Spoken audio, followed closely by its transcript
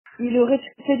Il est au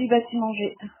rez-de-chaussée du bâtiment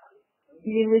G.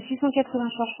 Il est loué 680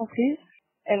 charges comprises.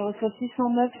 Elle reçoit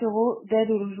 609 € d'aide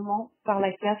au logement par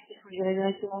la CAF qui sont gérés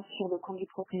directement sur le compte du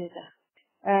propriétaire.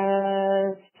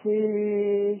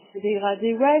 C'est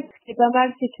dégradé, ouais. Ce qui est pas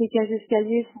mal, c'est que les cages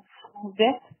d'escalier sont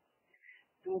vertes.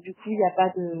 Donc du coup, il n'y a pas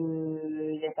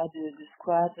de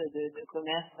squat, de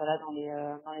commerce, voilà, dans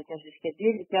les cages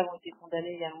d'escalier. Les caves ont été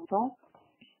condamnées il y a longtemps.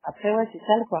 Après, ouais, c'est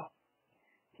sale, quoi.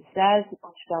 C'est sale, c'est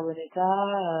en super bon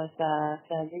état, ça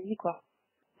a vieilli, quoi.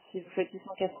 Si vous faites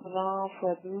 680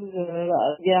 fois 12,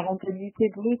 il y a la rentabilité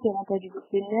brute et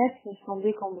rentabilité nette. Il me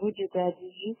semblait qu'en brut, j'étais à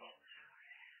 18.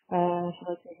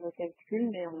 Faudrait que je le calcule,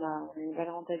 mais on a une belle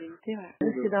rentabilité, ouais. Le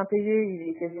risque d'impayé, il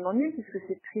est quasiment nul, puisque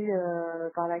c'est pris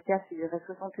par la CAF, il y reste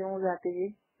 71 à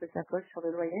payer de sa poche sur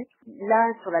le loyer.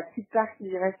 Là, sur la petite part qu'il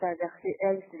lui reste à verser,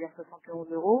 elle, c'est-à-dire 71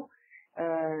 €,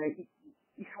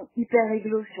 ils sont hyper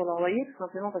réglo sur leur loyer, tout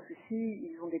simplement parce que si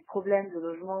ils ont des problèmes de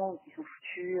logement, ou qu'ils sont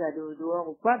foutus à dehors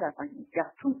ou quoi, bah, ils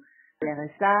perdent tout. Le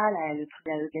RSA, le truc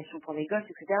de la location pour les gosses,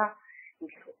 etc. Donc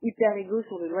ils sont hyper réglo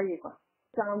sur le loyer, quoi.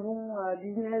 C'est un bon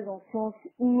business dans le sens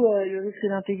où le risque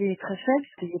d'impayé est très faible,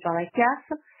 c'est payé par la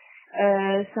CAF.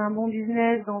 C'est un bon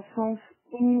business dans le sens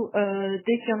où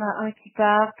dès qu'il y en a un qui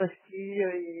part parce qu'il,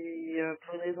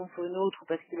 pour une raison ou pour une autre, ou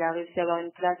parce qu'il a réussi à avoir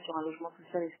une place sur un logement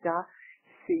social, etc.,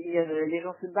 les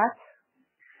gens se battent,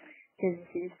 c'est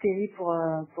l'hystérie pour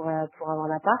avoir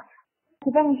l'appart.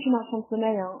 C'est pas non plus marchand de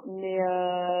sommeil, hein, mais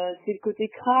c'est le côté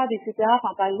crade, etc.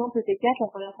 Enfin, par exemple, le T4, la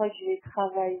première fois que j'y ai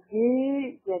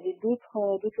travaillé, il y avait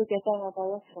d'autres locataires à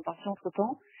l'intérieur qui sont partis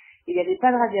entre-temps, et il n'y avait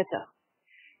pas de radiateur.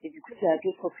 Et du coup, j'ai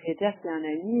appelé le propriétaire, qui est un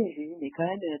ami, et je lui ai dit, mais quand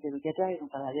même, tes locataires, ils ont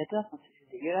pas de radiateur, enfin,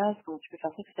 c'est dégueulasse, comment tu peux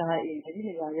faire ça, etc. Et il m'a dit,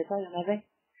 mais les radiateurs, il y en avait.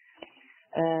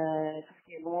 Sauf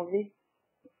qu'ils l'ont enlevé,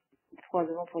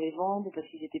 probablement pour les vendre, ou parce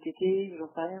qu'ils étaient pétés, j'en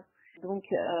sais rien. Donc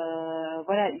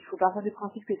voilà, il faut partir du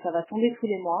principe que ça va tomber tous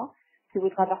les mois, que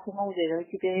votre appartement vous allez le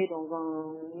récupérer dans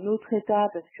un autre état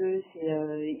parce que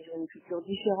ils ont une culture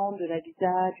différente de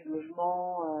l'habitat, du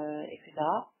logement, etc.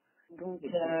 Donc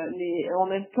mais en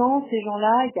même temps, ces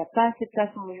gens-là, il n'y a pas assez de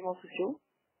place en logements sociaux.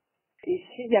 Et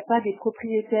s'il n'y a pas des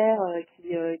propriétaires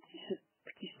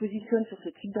qui se positionnent sur ce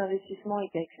type d'investissement et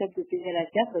qui acceptent de payer à la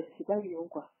carte, bah, je sais pas où ils vont,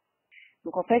 quoi.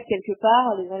 Donc en fait, quelque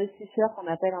part, les investisseurs qu'on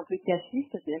appelle un peu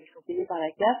cafistes, c'est-à-dire qui sont payés par la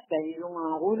CAF, bah, ils ont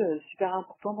un rôle super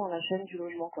important dans la chaîne du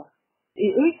logement, quoi.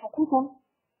 Et eux, ils sont contents.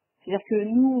 C'est-à-dire que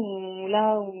nous,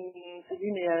 là, on se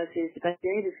dit mais c'est pas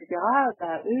terrible, etc.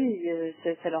 Bah eux,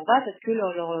 ça leur va parce que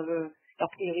leur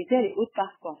priorité, elle est autre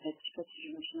part, quoi, en fait. Je sais pas si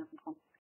je me suis bien comprendre.